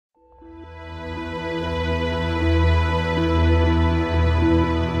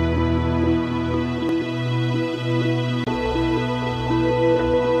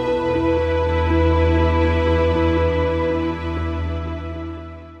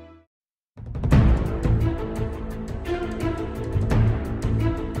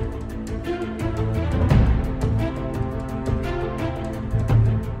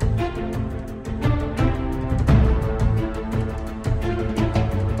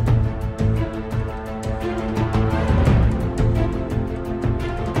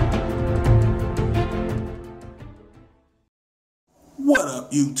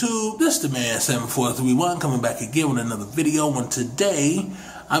up, YouTube? This is the man 7431 coming back again with another video. And today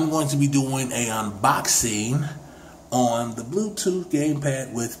I'm going to be doing a unboxing on the Bluetooth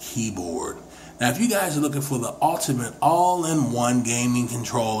gamepad with keyboard. Now, if you guys are looking for the ultimate all-in-one gaming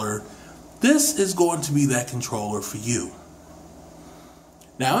controller, this is going to be that controller for you.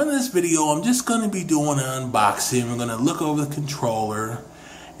 Now, in this video, I'm just going to be doing an unboxing. We're going to look over the controller,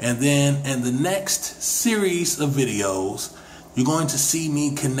 and then in the next series of videos, you're going to see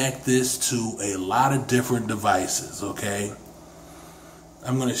me connect this to a lot of different devices, okay?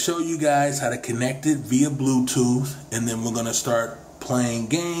 I'm going to show you guys how to connect it via Bluetooth, and then we're going to start playing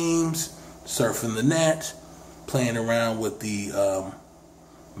games, surfing the net, playing around with the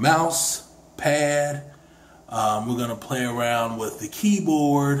mouse pad. We're going to play around with the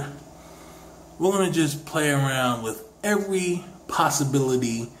keyboard. We're going to just play around with every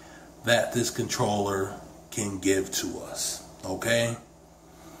possibility that this controller can give to us, okay?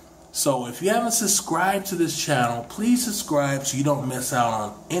 So if you haven't subscribed to this channel, please subscribe so you don't miss out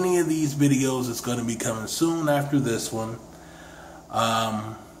on any of these videos that's going to be coming soon after this one.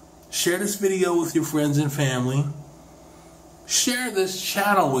 Share this video with your friends and family. Share this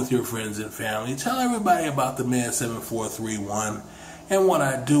channel with your friends and family. Tell everybody about the man 7431 and what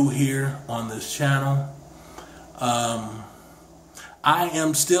I do here on this channel. I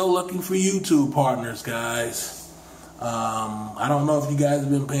am still looking for YouTube partners, guys. I don't know if you guys have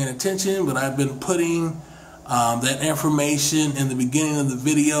been paying attention, but I've been putting that information in the beginning of the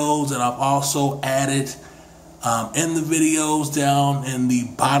videos, and I've also added in the videos down in the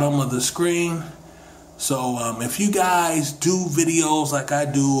bottom of the screen. So if you guys do videos like I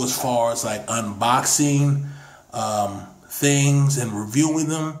do as far as like unboxing things and reviewing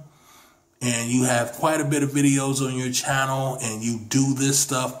them, and you have quite a bit of videos on your channel and you do this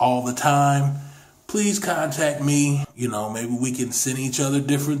stuff all the time, please contact me. You know, maybe we can send each other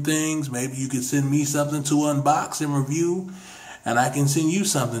different things. Maybe you can send me something to unbox and review, and I can send you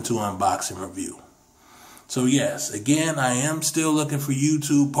something to unbox and review. So yes, again, I am still looking for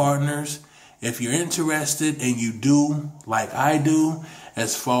YouTube partners. If you're interested and you do like I do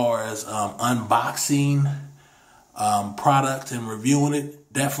as far as unboxing product and reviewing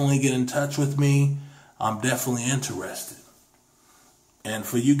it, definitely get in touch with me. I'm definitely interested. And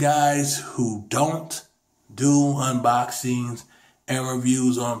for you guys who don't do unboxings and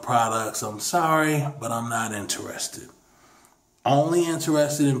reviews on products, I'm sorry, but I'm not interested. Only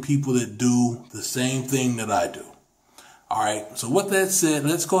interested in people that do the same thing that I do. All right, so with that said,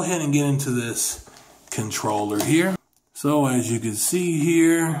 let's go ahead and get into this controller here. So as you can see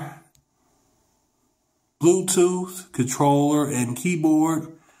here, Bluetooth, controller, and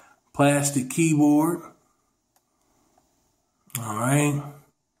keyboard, plastic keyboard. All right.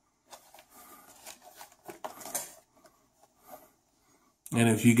 And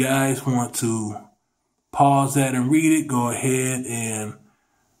if you guys want to pause that and read it, go ahead and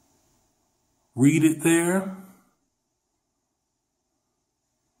read it there.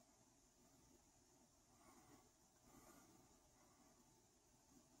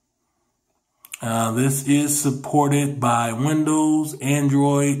 This is supported by Windows,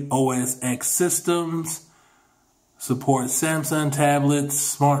 Android, OS X systems, supports Samsung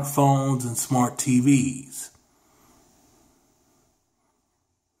tablets, smartphones, and smart TVs.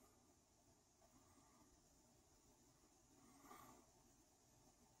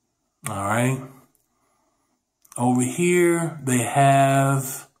 All right. Over here, they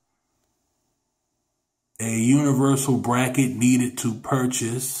have a universal bracket needed to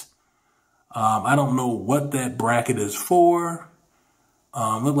purchase. I don't know what that bracket is for.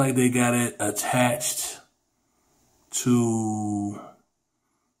 Look like they got it attached to,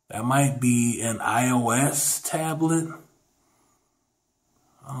 that might be an iOS tablet.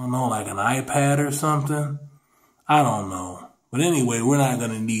 I don't know, like an iPad or something. I don't know. But anyway, we're not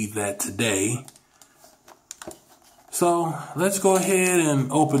going to need that today. So let's go ahead and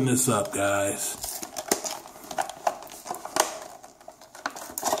open this up, guys.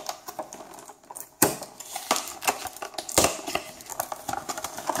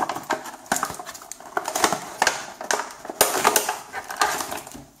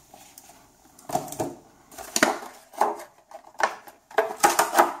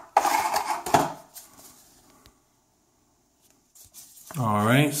 All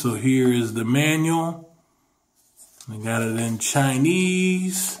right, so here is the manual. I got it in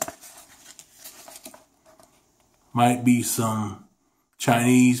Chinese. Might be some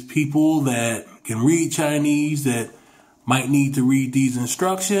Chinese people that can read Chinese that might need to read these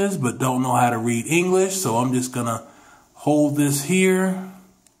instructions but don't know how to read English. So I'm just gonna hold this here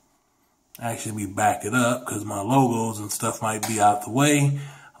Actually, let me back it up because my logos and stuff might be out the way.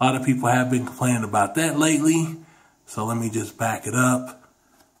 A lot of people have been complaining about that lately. So let me just back it up.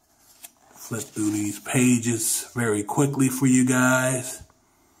 Flip through these pages very quickly for you guys.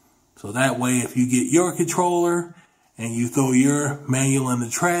 So that way, if you get your controller and you throw your manual in the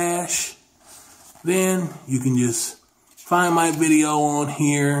trash, then you can just find my video on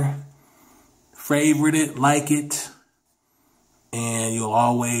here, favorite it, like it, and you'll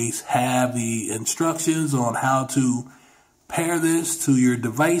always have the instructions on how to pair this to your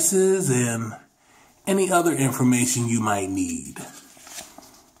devices and any other information you might need.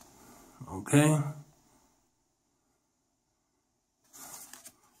 Okay?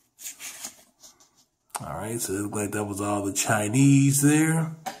 All right, so it looked like that was all the Chinese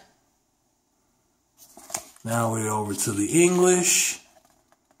there. Now we're over to the English.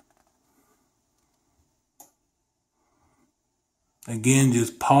 Again,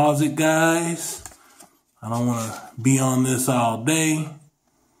 just pause it, guys. I don't want to be on this all day.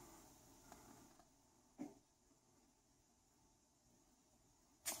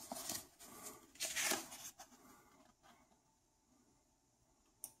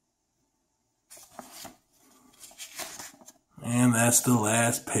 And that's the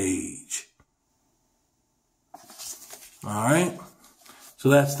last page. All right, so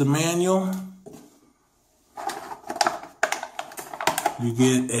that's the manual. You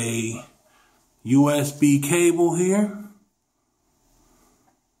get a USB cable here.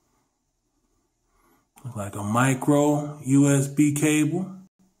 Looks like a micro USB cable.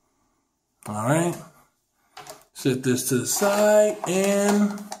 All right, set this to the side,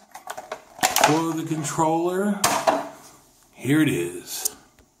 and for the controller, here it is.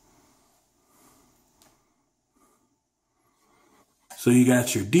 So you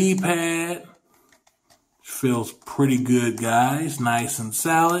got your D-pad. Feels pretty good, guys. Nice and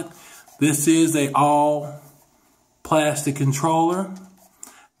solid. This is a all plastic controller.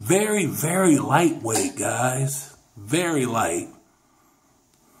 Very, very lightweight, guys. Very light.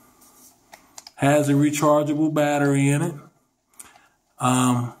 Has a rechargeable battery in it.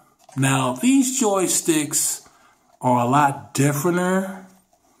 Now, these joysticks are a lot differenter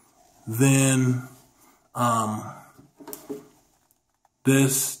than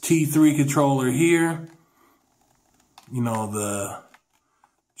this T3 controller here. You know, the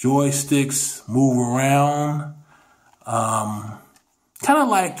joysticks move around. Kind of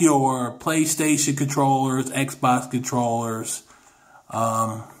like your PlayStation controllers, Xbox controllers.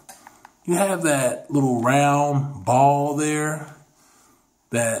 You have that little round ball there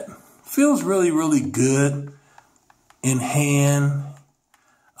that feels really, really good in hand.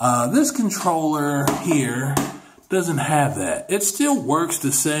 This controller here doesn't have that. It still works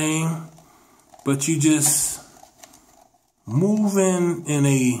the same, but you just moving in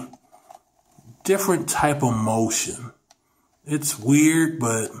a different type of motion. It's weird,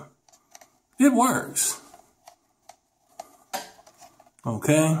 but it works.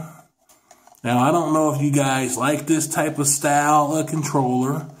 Okay. Now, I don't know if you guys like this type of style of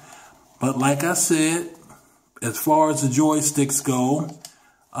controller, but like I said, as far as the joysticks go,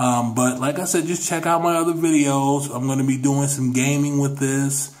 but like I said, just check out my other videos. I'm going to be doing some gaming with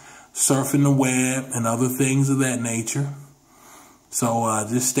this, surfing the web, and other things of that nature. So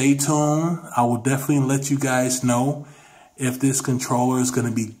just stay tuned. I will definitely let you guys know if this controller is going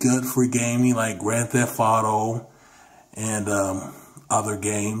to be good for gaming like Grand Theft Auto and other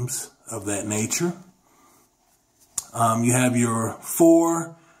games of that nature. You have your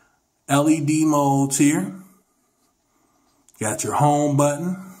 4 LED modes here. Got your home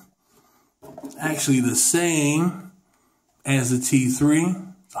button. Actually the same as the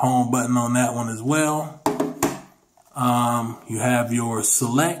T3. Home button on that one as well. You have your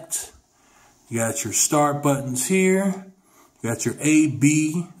select. You got your start buttons here. You got your A,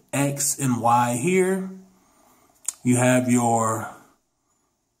 B, X, and Y here. You have your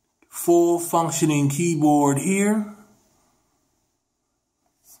full functioning keyboard here.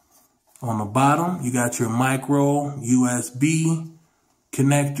 On the bottom, you got your micro USB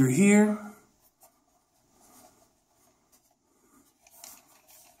connector here.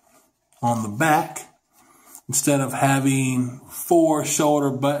 On the back, instead of having 4 shoulder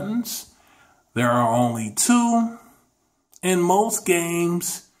buttons, there are only 2. In most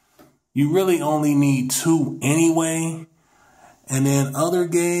games, you really only need 2 anyway. And in other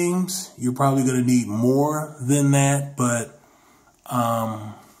games, you're probably going to need more than that. But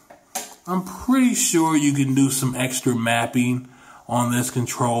I'm pretty sure you can do some extra mapping on this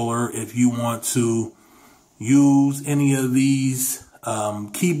controller if you want to use any of these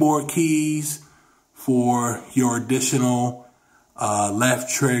keyboard keys for your additional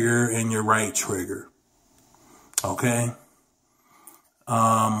left trigger and your right trigger. Okay.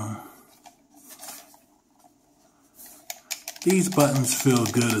 These buttons feel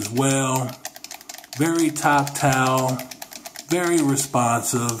good as well. Very tactile, very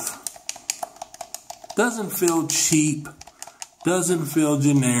responsive. Doesn't feel cheap, doesn't feel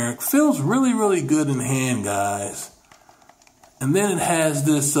generic. Feels really, really good in hand, guys. And then it has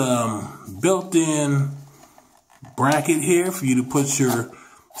this built-in bracket here for you to put your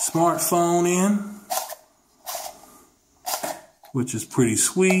smartphone in, which is pretty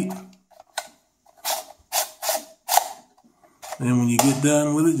sweet. And when you get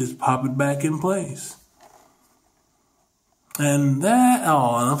done with it, just pop it back in place. And that,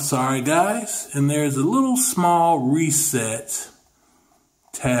 oh, I'm sorry, guys. And there's a little small reset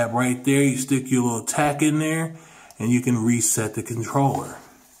tab right there. You stick your little tack in there, and you can reset the controller.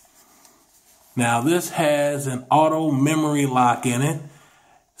 Now, this has an auto memory lock in it.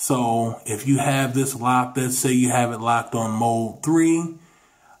 So if you have this locked, let's say you have it locked on mode 3,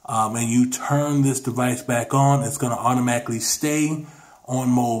 and you turn this device back on, it's going to automatically stay on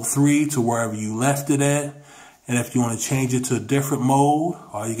mode 3 to wherever you left it at. And if you want to change it to a different mode,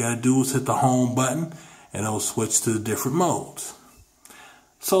 all you got to do is hit the home button and it'll switch to the different modes.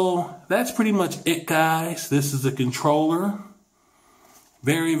 So that's pretty much it, guys. This is the controller.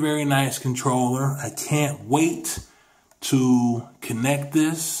 Very, very nice controller. I can't wait to connect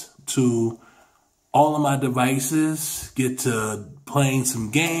this to all of my devices, get to playing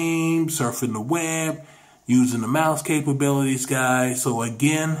some games, surfing the web, using the mouse capabilities, guys. So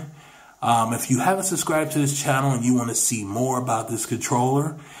again, if you haven't subscribed to this channel and you want to see more about this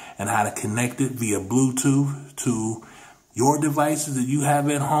controller and how to connect it via Bluetooth to your devices that you have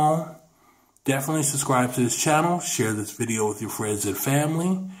at home, definitely subscribe to this channel, share this video with your friends and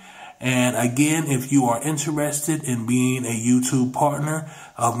family. And again, if you are interested in being a YouTube partner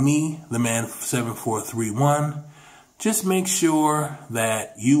of me, the man 7431, just make sure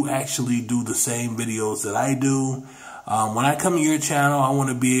that you actually do the same videos that I do. When I come to your channel, I want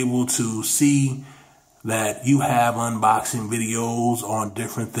to be able to see that you have unboxing videos on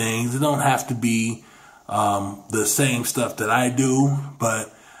different things. It don't have to be the same stuff that I do,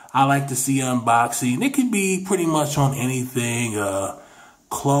 but I like to see unboxing. It can be pretty much on anything.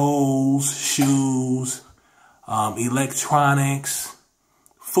 Clothes, shoes, electronics,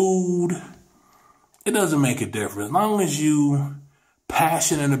 food. It doesn't make a difference. As long as you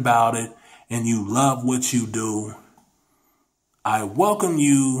passionate about it and you love what you do, I welcome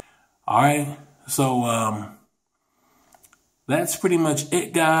you. All right. So that's pretty much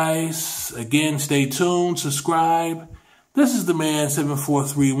it, guys. Again, stay tuned, subscribe. This is the man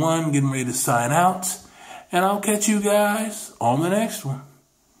 7431 getting ready to sign out. And I'll catch you guys on the next one.